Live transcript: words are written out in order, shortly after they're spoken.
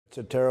It's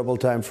a terrible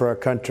time for our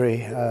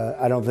country.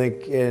 I don't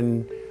think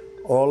in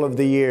all of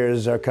the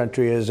years our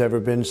country has ever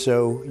been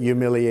so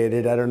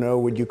humiliated. I don't know,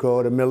 would you call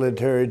it a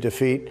military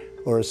defeat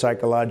or a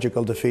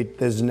psychological defeat?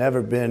 There's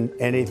never been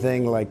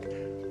anything like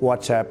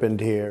what's happened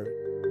here.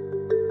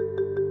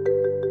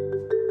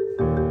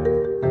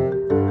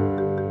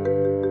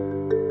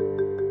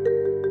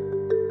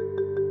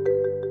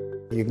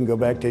 You can go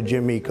back to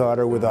Jimmy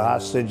Carter with the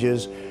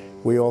hostages.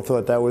 We all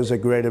thought that was a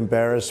great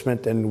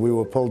embarrassment, and we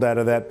were pulled out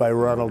of that by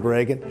Ronald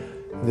Reagan.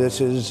 This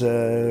is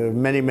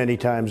many, many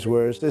times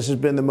worse. This has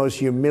been the most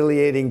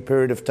humiliating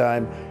period of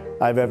time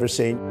I've ever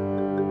seen.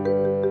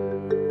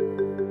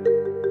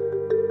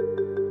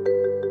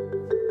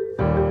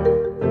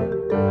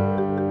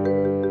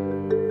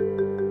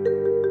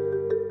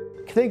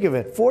 Think of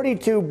it,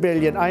 42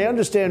 billion. I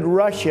understand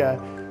Russia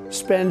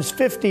spends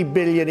 50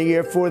 billion a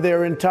year for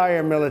their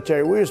entire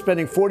military. We were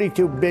spending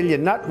 42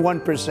 billion, not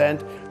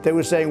 1%. They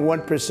were saying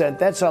 1%.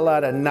 That's a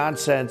lot of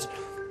nonsense.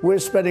 We're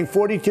spending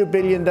 $42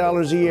 billion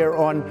a year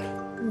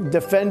on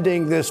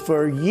defending this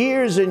for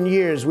years and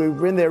years. We've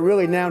been there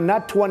really now,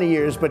 not 20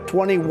 years, but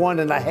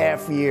 21 and a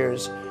half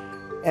years.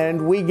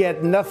 And we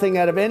get nothing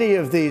out of any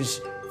of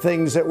these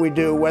things that we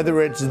do, whether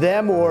it's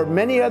them or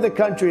many other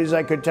countries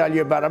I could tell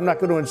you about. I'm not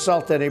going to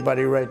insult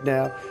anybody right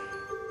now.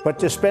 But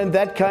to spend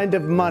that kind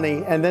of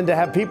money and then to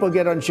have people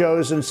get on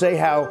shows and say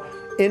how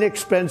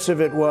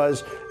inexpensive it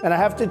was. And I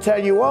have to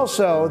tell you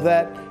also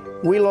that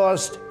we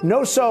lost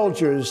no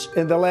soldiers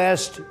in the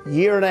last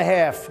year and a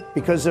half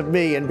because of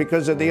me and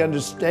because of the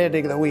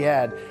understanding that we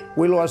had.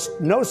 We lost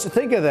no,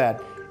 think of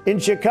that. In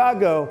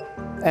Chicago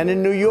and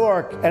in New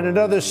York and in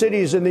other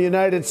cities in the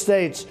United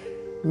States,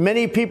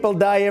 many people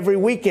die every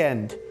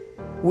weekend.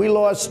 We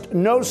lost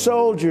no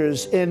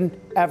soldiers in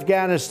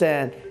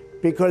Afghanistan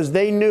because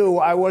they knew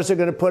I wasn't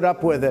going to put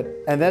up with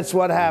it. And that's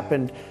what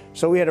happened.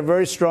 So we had a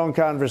very strong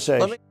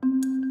conversation.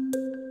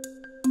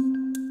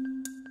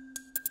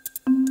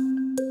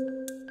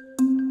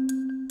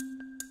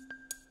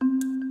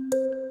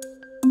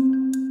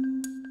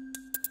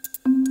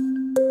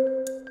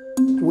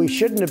 We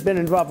shouldn't have been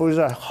involved. It was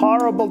a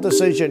horrible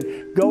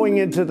decision going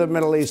into the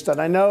Middle East.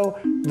 And I know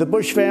the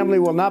Bush family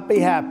will not be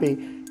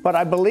happy, but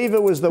I believe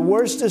it was the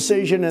worst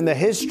decision in the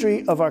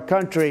history of our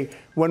country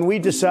when we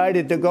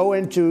decided to go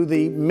into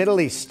the Middle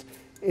East.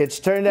 It's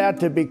turned out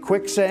to be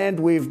quicksand.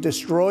 We've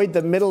destroyed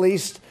the Middle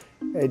East.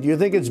 Do you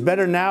think it's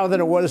better now than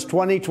it was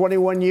 20,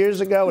 21 years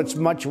ago? It's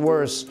much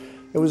worse.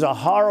 It was a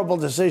horrible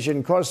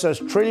decision, cost us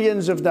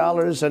trillions of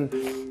dollars.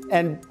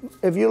 And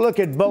if you look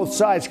at both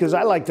sides, because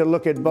I like to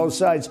look at both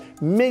sides,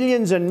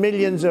 millions and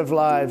millions of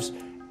lives.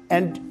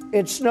 And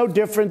it's no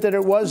different than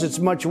it was. It's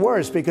much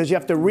worse because you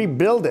have to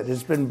rebuild it.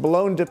 It's been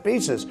blown to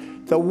pieces.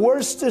 The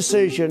worst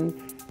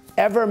decision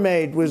ever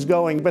made was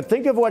going. But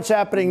think of what's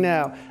happening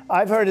now.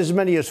 I've heard as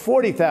many as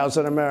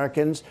 40,000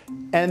 Americans.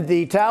 And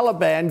the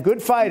Taliban, good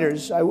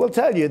fighters, I will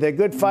tell you, they're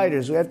good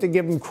fighters. We have to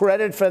give them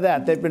credit for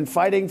that. They've been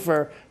fighting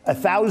for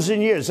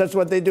 1,000 years. That's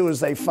what they do,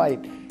 is they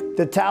fight.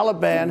 The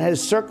Taliban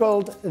has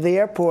circled the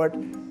airport,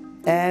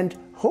 and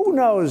who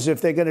knows if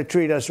they're going to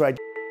treat us right.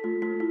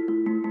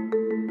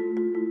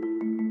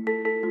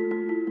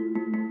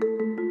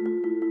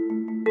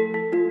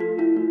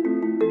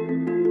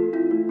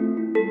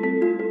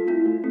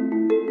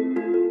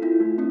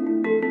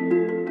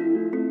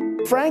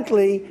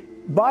 Frankly,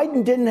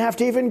 Biden didn't have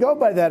to even go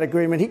by that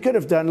agreement. He could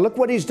have done. Look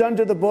what he's done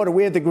to the border.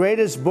 We had the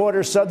greatest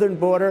border, southern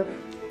border,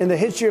 in the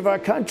history of our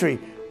country.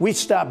 We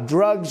stopped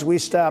drugs. We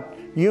stopped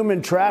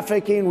human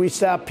trafficking. We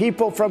stopped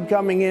people from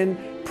coming in,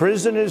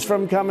 prisoners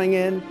from coming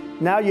in.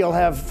 Now you'll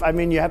have,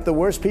 you have the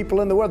worst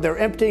people in the world. They're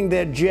emptying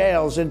their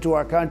jails into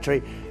our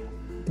country.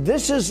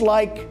 This is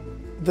like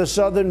the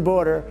southern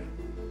border,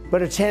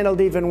 but it's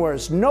handled even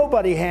worse.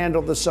 Nobody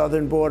handled the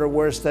southern border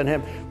worse than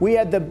him. We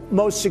had the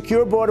most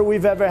secure border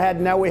we've ever had.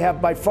 Now we have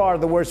by far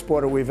the worst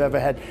border we've ever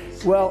had.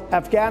 Well,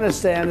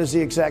 Afghanistan is the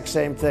exact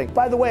same thing.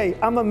 By the way,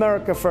 I'm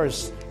America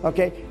first,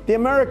 okay? The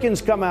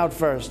Americans come out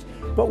first,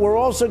 but we're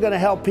also going to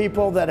help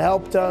people that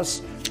helped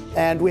us.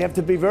 And we have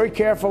to be very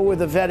careful with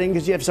the vetting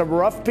because you have some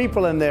rough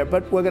people in there,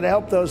 but we're going to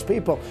help those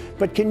people.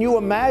 But can you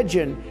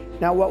imagine?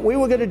 Now, what we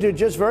were going to do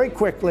just very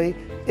quickly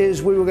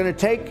is we were going to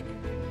take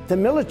the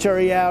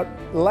military out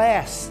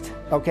last,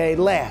 okay,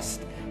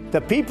 last.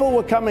 The people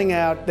were coming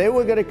out, they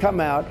were going to come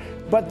out,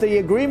 but the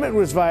agreement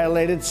was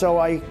violated, so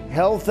I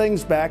held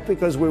things back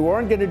because we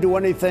weren't going to do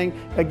anything,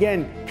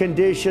 again,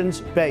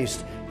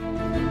 conditions-based.